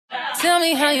Tell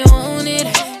me how you want it,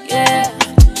 yeah.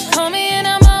 Call me and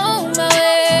I'm on my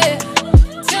way.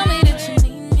 Tell me that you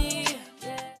need me,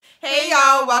 yeah. Hey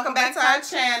y'all, welcome back to our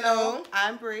channel.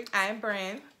 I'm Britt. I'm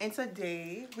Bran. And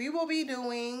today we will be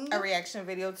doing A reaction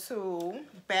video to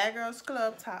Bad Girls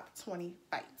Club Top 20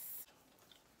 Fights.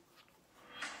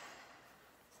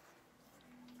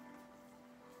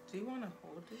 Do you want to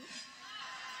hold it?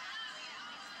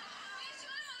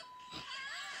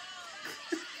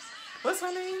 What's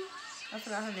her name? I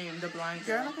forgot her name. The blind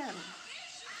girl. Girl, look at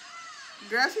her.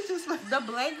 Girl, she just like... The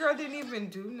black girl didn't even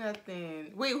do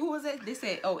nothing. Wait, who was it? They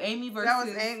said, oh, Amy versus...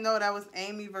 That was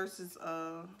Amy versus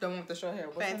the one with the short hair.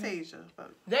 What's Fantasia.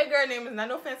 That girl name is not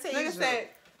no Fantasia. Nigga said...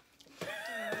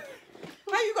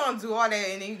 How you gonna do all that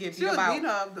and then you get beat up? She beat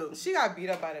her up, though. She got beat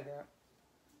up by the girl.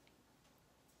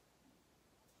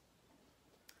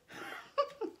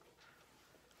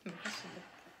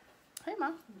 Hey,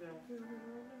 Mom.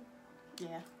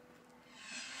 Yeah.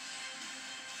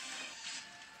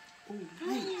 Ooh,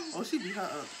 wait. Oh, she beat her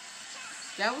up.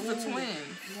 That was a twin.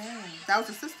 Yeah. That was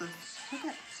her sister. Look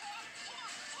at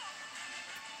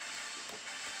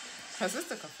her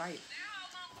sister could fight.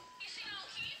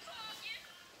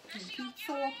 Keep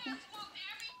talking.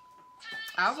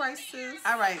 All right, sis.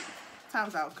 All right.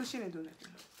 Time's out. Because she didn't do nothing.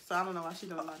 So I don't know why she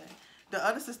doing all that. The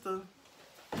other sister,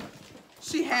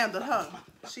 she handled her.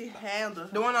 She handled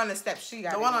her. The one on the steps, she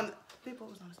got the one on... They both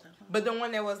was on the steps. But the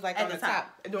one that was like at on the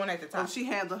top. The one at the top. Oh, she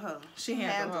handled her. She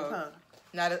handled her.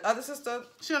 Now the other sister...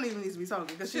 She don't even need to be talking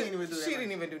because she didn't even do that. She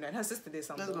didn't even do that. Her sister did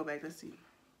something. Let's go back. Let's see.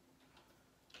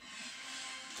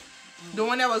 The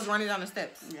one that was running down the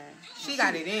steps. Yeah. She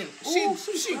got it in. She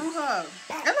threw her.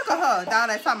 And look at her. Down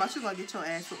that time, she's going to get your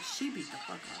ass. So she beat the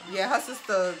fuck out. Yeah, her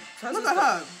sister... Look at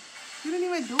her. You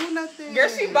didn't even do nothing. Girl,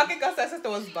 she bucking because her sister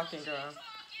was bucking, girl.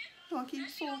 You want to keep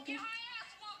talking?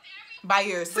 By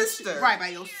your sister. Right, by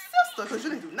your sister. Because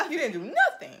you didn't do nothing. You didn't do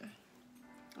nothing.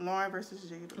 Lauren versus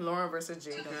Jada. Lauren versus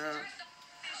Jada.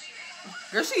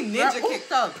 Girl, she ninja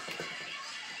kicked up.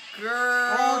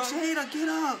 Girl. Oh, Jada, get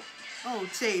up. Oh,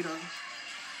 Jada.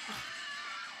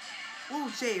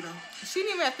 Oh, Jada. She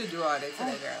didn't even have to do all that to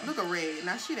that girl. Look at Red.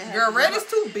 Now she didn't have Girl, Red is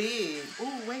too big.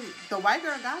 Oh, wait. The white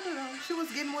girl got her, though. She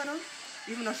was getting with her.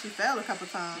 Even though she fell a couple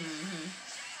times.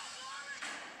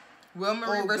 Will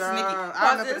Marie versus Nikki.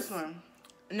 I remember this one.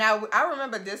 Now, I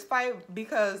remember this fight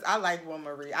because I like Will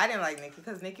Marie. I didn't like Nikki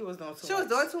because Nikki was doing too much. She was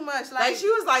doing too much. Like she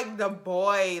was like the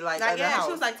boy, like yeah,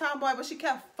 she was like tomboy, but she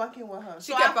kept fucking with her.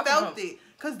 She kept I felt it.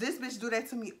 Because this bitch do that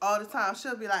to me all the time.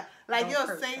 She'll be like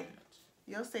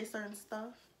you'll say certain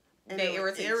stuff. And they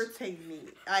irritate me.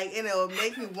 Like, and it'll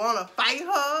make me want to fight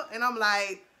her. And I'm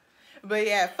like. But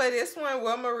yeah, for this one,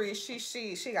 Will Marie, she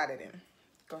got it in.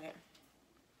 Go ahead.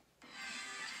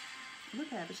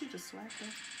 Look at her. She just slapped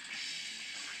her.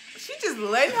 She just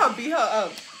letting her beat her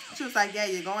up. She was like, yeah,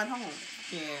 you're going home.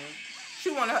 Yeah.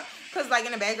 She wanted her. Because, like,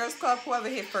 in the Bad Girls Club, whoever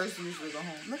hit first usually go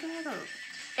home. Look at her.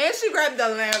 And she grabbed the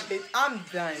lamp, bitch. I'm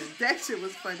done. That shit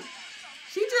was funny.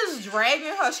 She just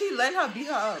dragging her. She letting her beat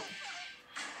her up.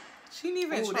 She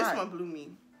didn't even try. This one blew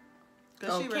me.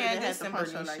 Because she really didn't have to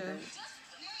punch her like that.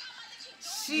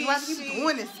 You have to keep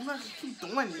doing this. You have to keep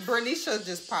doing this. Bernicia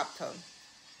just popped her.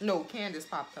 No, Candace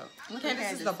popped her.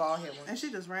 Candace is the bald head one. And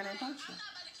she just ran and punched her.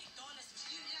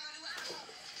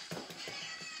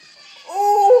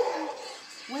 Ooh!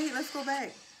 Wait, let's go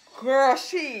back. Girl,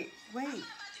 Wait.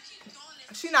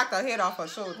 She knocked her head off her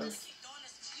shoulders.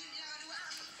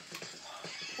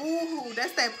 Ooh,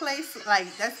 that's that place,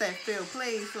 like, that's that Phil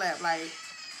play slap, like.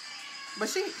 But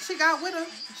she got with her.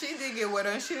 She did get with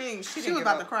her, and she didn't. She was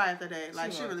about to cry after that.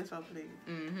 Like, she really felt played.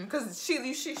 Because she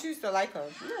used to like her.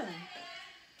 Yeah.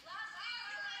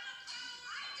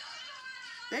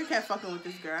 They kept fucking with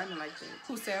this girl. I didn't like that.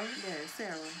 Who, Sarah? Yeah,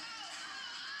 Sarah.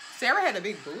 Sarah had a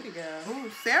big booty, girl. Ooh,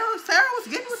 Sarah was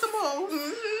getting with the moves.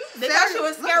 They thought she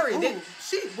was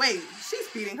scary. She's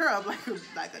beating her up like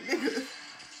a nigga.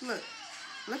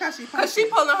 Look how she punching. Cause she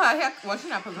pulling her hair. Well, she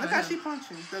not pulling her hair. Look how she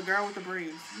punching. The girl with the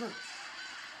braids. Look.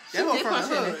 She did punch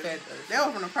her in the feathers. They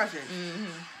were from the project.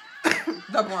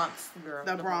 The Bronx, girl.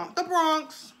 The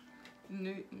Bronx.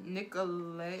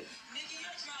 Nicolette.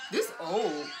 This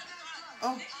old.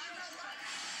 Oh.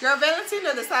 Girl,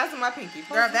 Valentina the size of my pinky.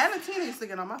 Girl, Valentina used to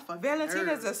get on my fucking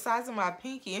Valentina's the size of my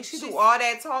pinky, and she do all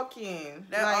that talking.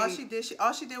 That's like, all she did.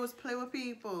 All she did was play with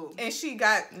people. And she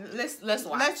got. Let's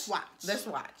watch. Let's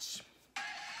watch.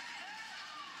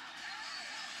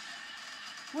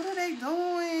 What are they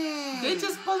doing? They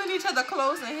just pulling each other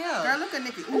clothes and hair. Girl, look at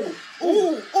Nikki. Ooh.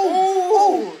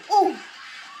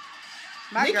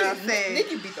 My girl said.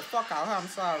 Nikki beat the fuck out of her. I'm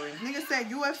sorry. Nigga said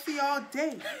UFC all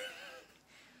day.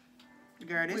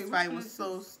 Girl, this fight was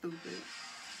so stupid.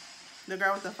 The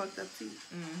girl with the fucked up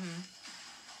teeth.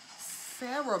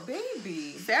 Sarah,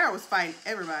 baby. Sarah was fighting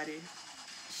everybody.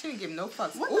 She didn't give no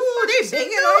fucks. What the Ooh, fuck they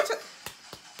banging on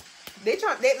each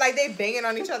other. They banging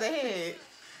on each other's head.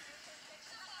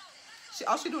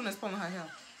 All she doing is pulling her hair.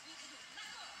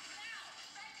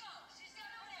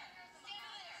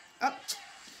 Up.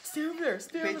 Still there,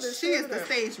 Bitch, she is the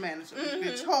stage manager.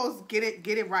 Bitch, hoes, get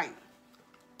it right.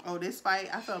 Oh, this fight,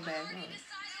 I felt bad.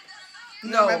 You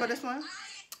remember this one?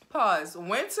 Pause.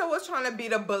 Winter was trying to be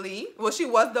the bully. Well, she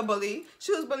was the bully.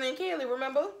 She was bullying Kaylee,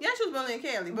 remember? Yeah, she was bullying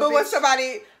Kaylee. But when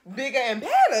somebody bigger and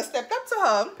better stepped up to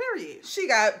her, period, she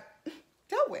got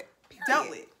dealt with.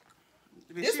 Period.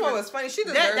 This one was funny. She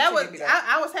deserved to get beat up.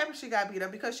 I was happy she got beat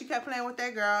up because she kept playing with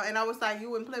that girl, and I was like, you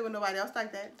wouldn't play with nobody else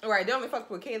like that. Right, they only fucked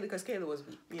with Kaylee because Kaylee was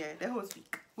weak. Yeah, that was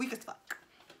weak. Weak as fuck.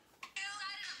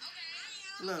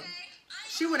 Look,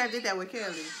 she would have did that with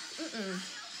Kaylee.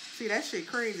 See, that shit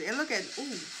crazy. And look at,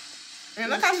 and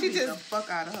look how she beat just the fuck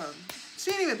out of her.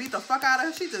 She didn't even beat the fuck out of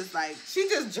her. She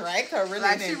just dragged her really.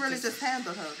 Like she really just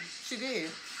handled her. She did.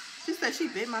 She said she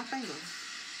bit my finger.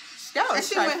 That was and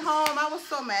she went home. I was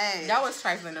so mad. That was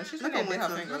trifling though. She look at bit her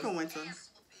Winter. finger. Look at Winter.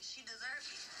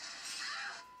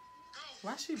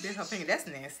 Why she bit her finger? That's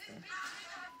nasty.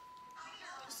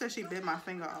 She said she bit my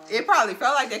finger off. It probably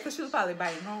felt like that because she was probably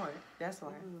biting hard. That's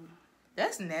why.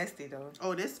 That's nasty though.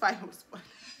 Oh, this fight was funny.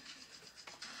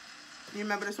 You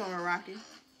remember this one with Rocky?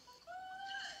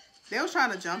 They was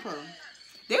trying to jump her.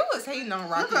 They was hating on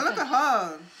Rocky. Look at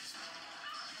her.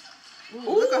 Ooh,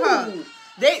 look at her.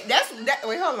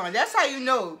 Wait, hold on. That's how you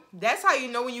know. That's how you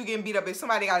know when you getting beat up if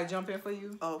somebody gotta jump in for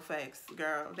you. Oh, facts,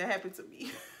 girl. That happened to me.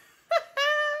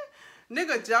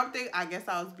 Nigga jumped in. I guess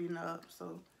I was beating her up.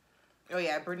 So. Oh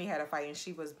yeah, Brittany had a fight and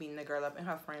she was beating the girl up and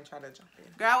her friend tried to jump in.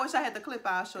 Girl, I wish I had the clip.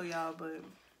 I'll show y'all, but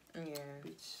yeah,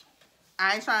 bitch.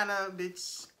 I ain't trying to,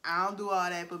 bitch. I don't do all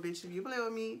that, but bitch, if you play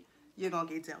with me, you're gonna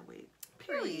get dealt with.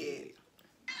 Period.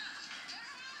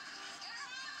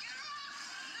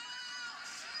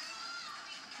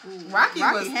 Ooh, Rocky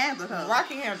handled her.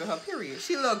 Rocky handled her, period.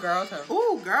 She little girl her.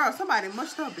 Ooh, girl, somebody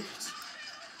mushed her, bitch.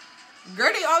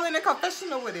 Girl, they all in the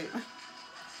confessional with it.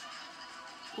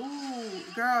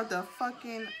 Ooh, girl, the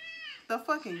fucking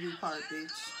U part,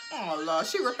 bitch. Oh, Lord.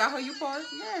 She ripped out her U part?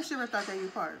 Yeah, she ripped out that U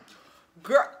part.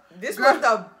 Girl, this was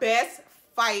the best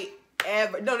fight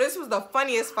ever. No, this was the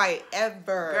funniest fight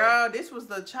ever. Girl, this was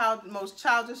the most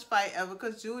childish fight ever.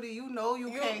 Because, Judy, you know you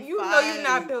can't fight. You know you're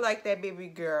not built like that, baby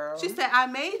girl. She said, I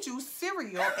made you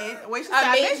cereal. And wait, she said,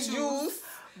 I made you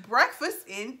breakfast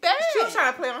in bed. She was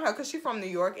trying to play on her because she's from New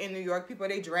York. In New York, people,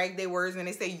 they drag their words and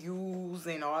they say use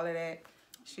and all of that.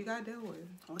 She got dealt with.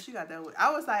 Oh, she got dealt with.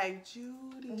 I was like,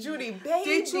 Judy, baby.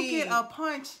 Did you get a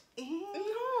punch in?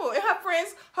 No. And her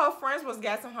friends was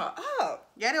gassing her up.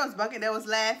 Yeah, they was bucking. They was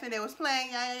laughing. They was playing.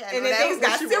 Yeah. And then things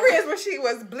got serious when she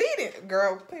was bleeding.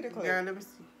 Girl, play the clip. Girl, let me see.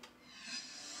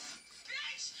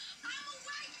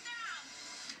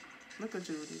 Look at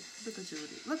Judy. Look at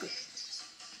Judy. Look at.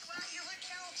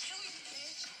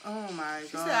 Oh my God.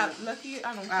 She said, lucky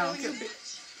I don't kill you,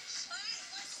 bitch.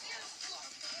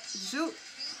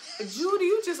 Judy,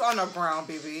 you just on the ground,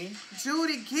 baby.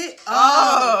 Judy, get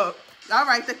up. All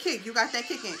right, the kick. You got that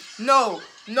kick in. No,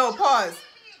 pause.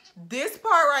 This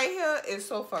part right here is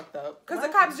so fucked up. Because the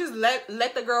cops just let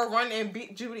the girl run and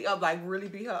beat Judy up, like really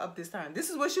beat her up this time. This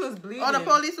is what she was bleeding. Oh, the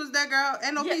police was that girl?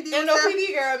 NOPD was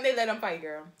NOPD girl, and they let them fight,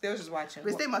 girl. They was just watching.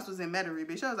 Bitch, they must was in Metairie,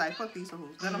 bitch. She was like, fuck these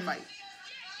hoes. Let them fight.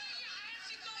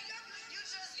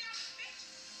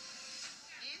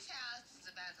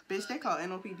 Bitch, they call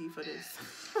NOPD for this.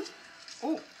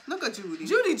 Oh, look at Judy.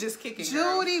 Judy just kicking.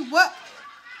 Judy, girl. What?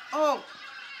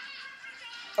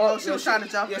 Oh, she was trying to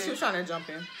jump in. Yeah, she was trying to jump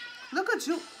in. Look at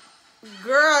Judy.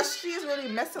 Girl, she's really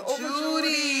messing over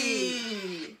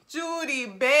Judy. Judy,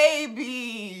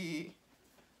 baby.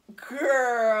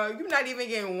 Girl, you're not even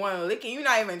getting one licking. You're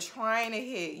not even trying to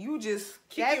hit. You just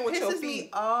kicking with your feet. That pisses me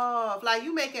off. Like,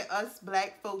 you making us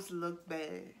black folks look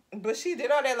bad. But she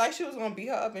did all that like she was going to beat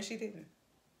her up, and she didn't.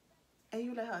 And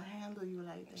you let her handle you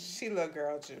like that. She little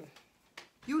girl, too.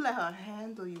 You let her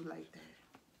handle you like that.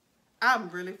 I'm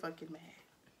really fucking mad.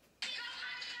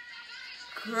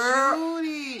 Girl.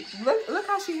 Judy. Look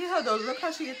how she hit her, though. Look how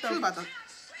she hit them.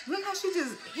 Look how she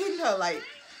just hitting her, like.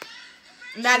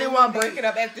 Now they want to break it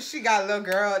up after she got a little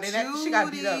girl. Then after she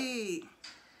got beat up.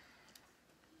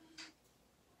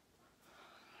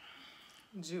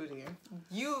 Judy,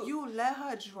 you let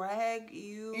her drag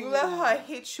you. You let her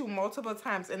hit you multiple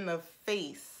times in the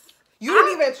face. You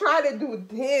didn't even try to do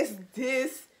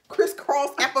this.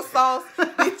 crisscross applesauce.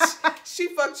 Bitch, she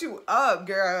fucked you up,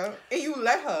 girl. And you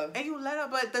let her.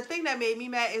 But the thing that made me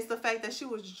mad is the fact that she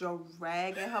was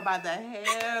dragging her by the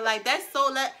hair. Like, that's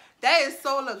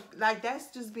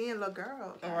just being a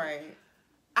girl. Right.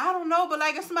 I don't know, but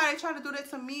like, if somebody try to do that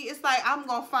to me, it's like, I'm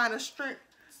going to find a strength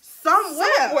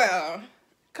somewhere.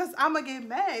 Because I'm going to get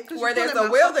mad. Where there's a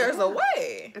will, there's a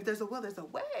way. If there's a will, there's a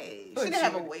way. But she didn't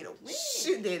have a way to win.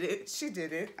 She did it. She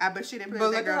did it. I bet she didn't.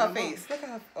 But look at her face. Look at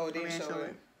her. Oh, they didn't show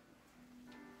it.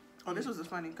 Oh, this was just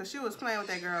funny because she was playing with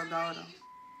that girl's daughter.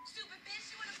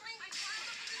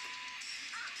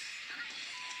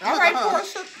 All right,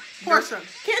 Portia.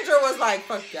 Kendra was like,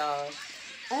 "Fuck y'all."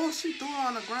 Oh, she threw her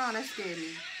on the ground. That scared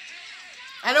me.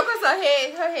 I know because her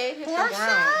head hit the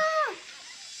ground.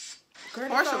 Girl,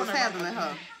 Portia was handling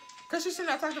her. Because she should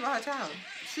not talk about her child.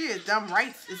 She is dumb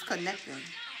rights is connecting.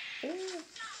 Ooh.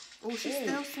 Oh, she's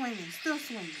still swinging. Still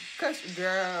swinging. Because,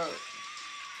 girl.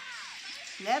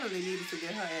 Natalie needed to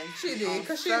get her ass. She did.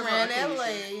 Because she ran that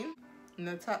lane.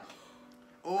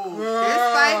 Oh, girl. this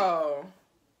fight.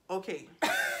 Okay.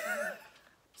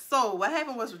 So, what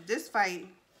happened was with this fight,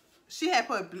 she had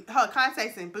put her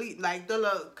contacts in bleach. Like, the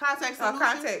little contact solution.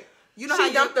 Her contact. You know she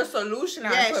how dumped the solution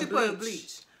out and she put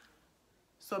bleach.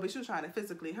 So, but she was trying to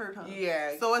physically hurt her.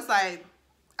 Yeah. So, it's like,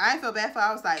 I didn't feel bad for her.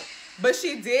 I was like. But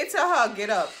she did tell her, get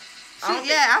up.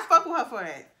 I fuck with her for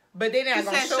that. But they didn't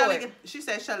gonna show it. She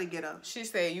said, Shelly, get up. She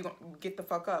said, you gonna get the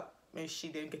fuck up. And she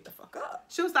didn't get the fuck up.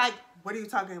 She was like, what are you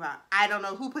talking about? I don't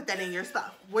know who put that in your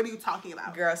stuff. What are you talking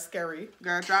about? Girl, scary.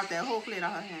 Girl, dropped that whole plate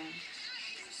on her hand.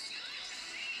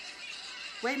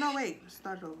 Wait.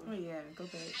 Start over. Oh, yeah. Go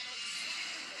back.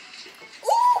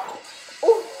 Ooh!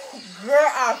 Ooh! Girl,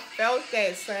 I felt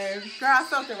that, son. Girl, I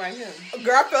felt it right here.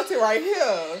 Girl, I felt it right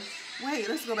here. Wait,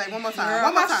 let's go back one more time. Girl,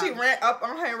 one more time. She ran up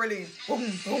on her and really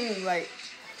boom, boom, like.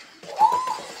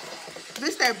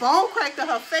 Bitch, that bone cracked to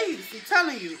her face. I'm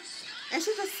telling you. And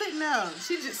she just sitting there.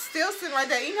 She just still sitting right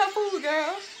there eating her food,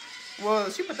 girl. Well,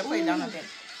 she put the plate down, I think.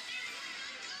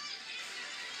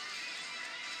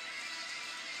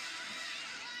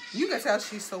 You can tell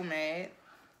she's so mad.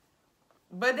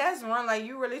 But that's wrong. Like,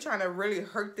 you really trying to really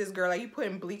hurt this girl. Like, you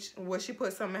putting bleach. Well, she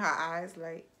put something in her eyes.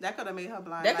 Like, that could have made her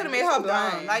blind. That could have made her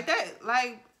blind. Like,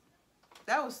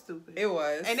 that was stupid. It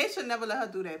was. And they should never let her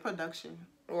do that. Production.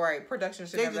 Right. Production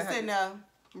should never let her. They just sitting there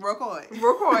recording.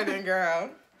 Recording, girl.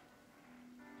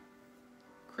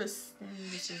 Kristen,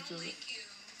 this is Julie.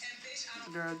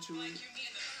 Girl, Julie.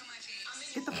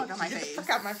 Get the fuck out my face. Get the fuck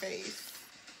out my face.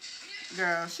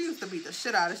 Girl, she used to beat the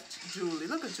shit out of Julie.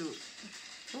 Look at Julie.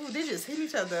 Ooh, they just hit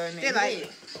each other in the head.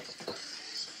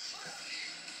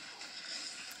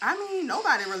 I mean,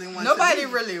 nobody really won. Nobody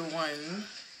really won.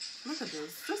 Look at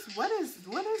this. What is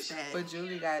that? But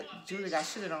Julie got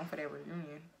shitted on for that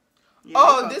reunion.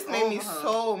 Yeah, this made me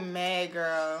so mad,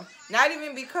 girl. Not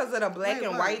even because of the black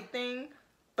and white thing,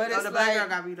 but it's the black girl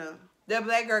got beat up. The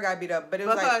black girl got beat up, but it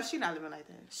was like she not living like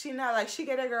that. She not like she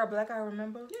gave that girl a black eye.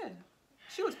 Remember? Yeah.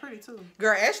 She was pretty too.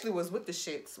 Girl, Ashley was with the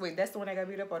shits. Wait, that's the one that got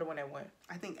beat up or the one that won?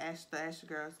 I think the Ashley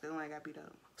girl's the one that got beat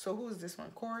up. So who's this one?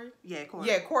 Corey? Yeah, Corey.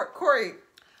 Yeah, Corey.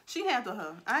 She handled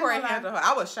her. Corey handled her.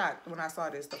 I was shocked when I saw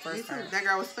this the first time. That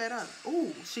girl was fed up.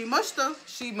 Ooh, she mushed her.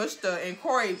 And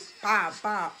Corey,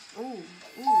 bop. Ooh.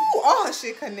 All her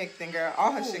shit connecting, girl.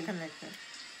 All her shit connecting.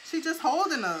 She just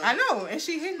holding her. I know, and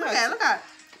she hitting her. Look at.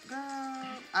 Girl,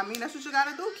 I mean, that's what you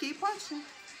gotta do. Keep punching.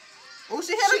 Oh,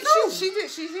 she hit her too.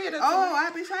 She hit her too. Oh,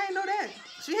 I didn't know that.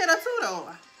 She hit her too, though.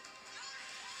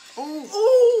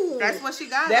 Ooh. That's what she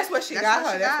got. That's what she got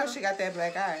her. That's what she got that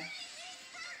black eye.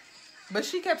 But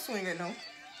she kept swinging, though.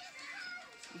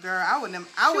 Girl, I would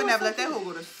never let that hoe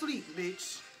go to sleep,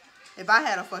 bitch. If I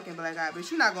had a fucking black eye,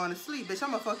 bitch, you're not going to sleep, bitch.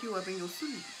 I'm gonna fuck you up in your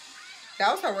sleep.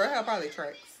 That was her real hair, probably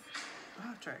tracks.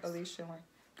 Tracks. Alicia.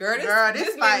 Girl,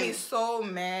 this made me so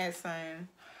mad, son.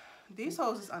 These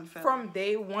hoes is unfair. From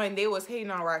day one, they was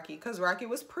hating on Rocky because Rocky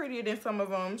was prettier than some of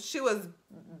them. She was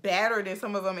badder than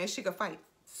some of them, and she could fight.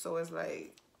 So it's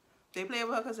like they played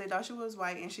with her because they thought she was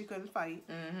white and she couldn't fight,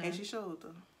 and she showed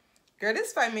them. Girl,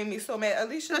 this fight made me so mad.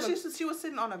 Alicia, she was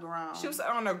sitting on the ground. She was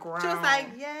on the ground. She was like,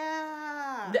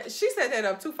 yeah. She set that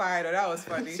up too far, though. That was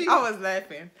funny. I was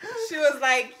laughing. She was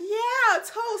like, yeah,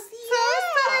 toast,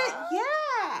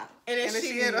 yeah. And then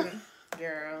she hit her.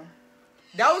 Girl,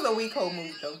 that was a weak hoe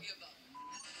move, though.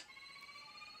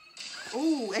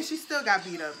 Ooh, and she still got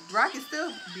beat up. Rocky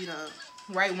still beat up.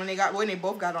 Right, when they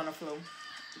both got on the floor.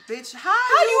 Bitch, how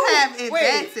you have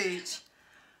advantage?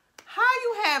 How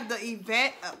you have the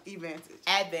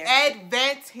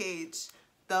advantage?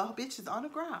 The bitch is on the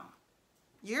ground.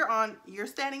 You're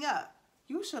standing up.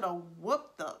 You should have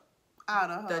whooped the out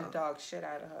of her. The dog shit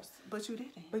out of her. But you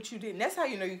didn't. But you didn't. That's how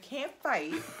you know you can't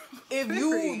fight. If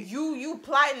you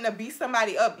plotting to beat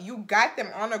somebody up, you got them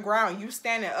on the ground, you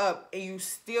standing up, and you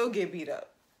still get beat up.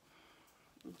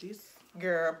 These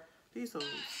Girl. These hoes.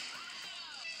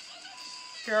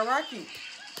 Girl, Rocky.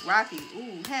 Rocky.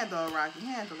 Ooh, handle her, Rocky.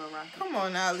 Handle her, Rocky. Come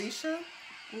on now, Alicia.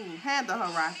 Ooh, handle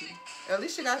her, Rocky.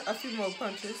 Alicia got a few more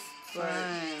punches. But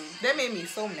that made me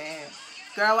so mad.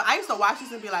 Girl, I used to watch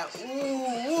this and be like,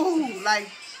 ooh, like,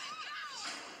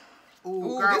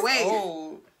 ooh, girl, this wait.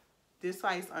 old. This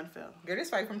fight is unfair. Girl, this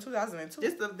fight from 2002.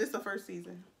 This the first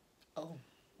season. Oh.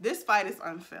 This fight is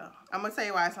unfair. I'm going to tell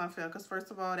you why it's unfair. Because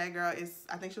first of all, that girl is,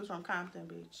 I think she was from Compton,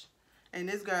 bitch. And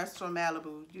this girl's from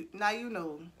Malibu. Now you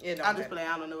know. I'm just playing.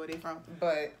 I don't know where they from.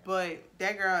 But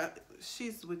that girl,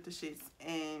 she's with the shits.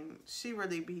 And she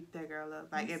really beat that girl up.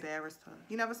 Like, embarrassed her.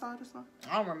 You never saw this one?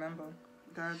 I don't remember.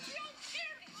 Girl,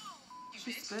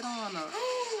 she spit on her.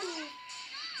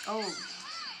 Oh.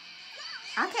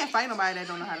 I can't fight nobody that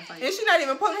don't know how to fight. And she not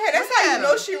even pulling her hair. That's how you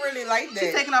know she really like that.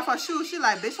 She's taking off her shoes. She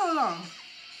like, bitch, hold on.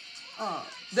 Oh.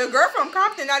 The girl from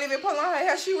Compton not even pulling her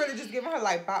hair. She really just giving her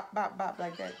like bop, bop, bop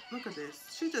like that. Look at this.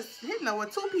 She just hitting her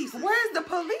with 2 pieces. Where's the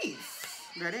police?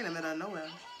 Girl, they in the middle of nowhere.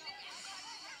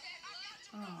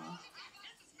 Oh.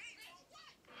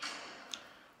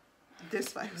 This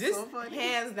fight was so funny.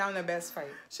 Hands down the best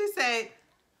fight. She said,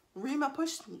 Rima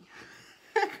pushed me.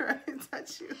 Girl didn't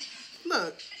touch you.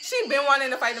 Look. She been wanting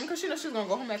to fight them because she know she was going to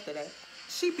go home after that.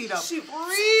 She beat up 3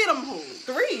 of them hoes.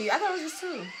 3? I thought it was just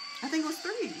 2. I think it was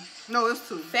 3. No, it was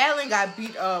 2. Fallon got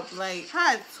beat up. Like,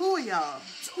 had 2 of y'all.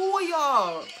 2 of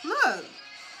y'all. Look.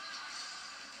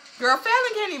 Girl,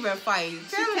 Fallon can't even fight.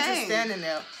 Fallon just standing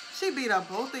there. She beat up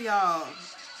both of y'all.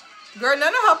 Girl, none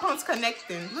of her punks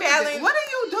connecting. Fallon, what are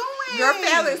you doing? Girl,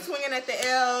 Fallon swinging at the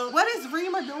L. What is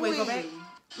Rima doing? Wait, go back.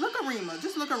 Look at Rima.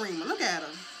 Just look at Rima. Look at her.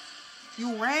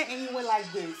 You ran and you went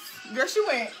like this. Girl, she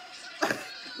went.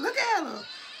 Look at her.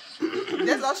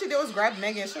 That's all she did was grab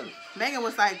Megan's shirt. Megan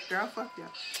was like, girl, fuck you.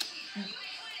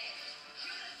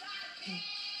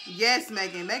 Yes,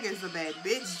 Megan. Megan's a bad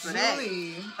bitch for that.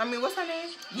 Julie. I mean, what's her name?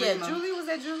 Rima. Yeah, Julie. Was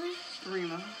that Julie?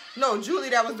 Rima. No, Julie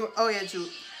that was doing. Oh, yeah,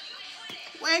 Julie.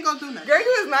 We ain't gonna do nothing. Girl,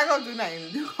 you is not gonna do nothing.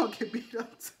 You gonna get beat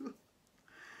up too.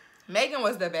 Megan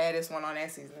was the baddest one on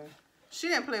that season. She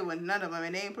didn't play with none of them,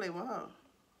 and they didn't play with her.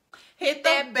 Hit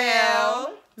that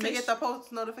bell to get the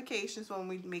post notifications when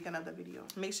we make another video.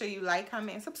 Make sure you like,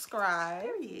 comment, and subscribe.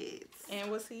 Period. And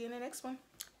we'll see you in the next one.